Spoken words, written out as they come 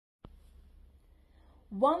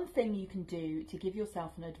One thing you can do to give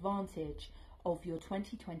yourself an advantage of your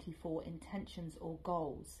 2024 intentions or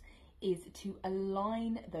goals is to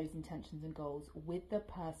align those intentions and goals with the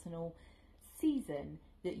personal season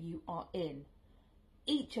that you are in.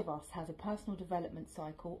 Each of us has a personal development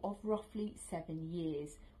cycle of roughly 7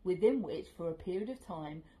 years, within which for a period of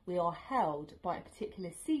time we are held by a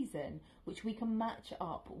particular season which we can match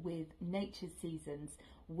up with nature's seasons,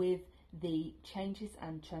 with the changes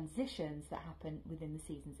and transitions that happen within the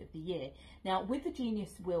seasons of the year. Now, with the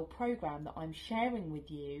Genius Wheel program that I'm sharing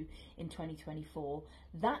with you in 2024,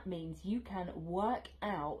 that means you can work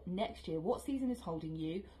out next year what season is holding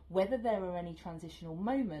you, whether there are any transitional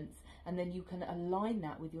moments, and then you can align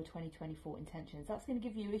that with your 2024 intentions. That's going to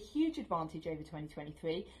give you a huge advantage over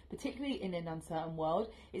 2023, particularly in an uncertain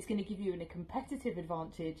world. It's going to give you a competitive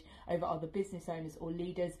advantage over other business owners or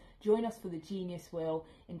leaders. Join us for the Genius Wheel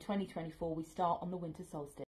in 2024. We start on the winter solstice.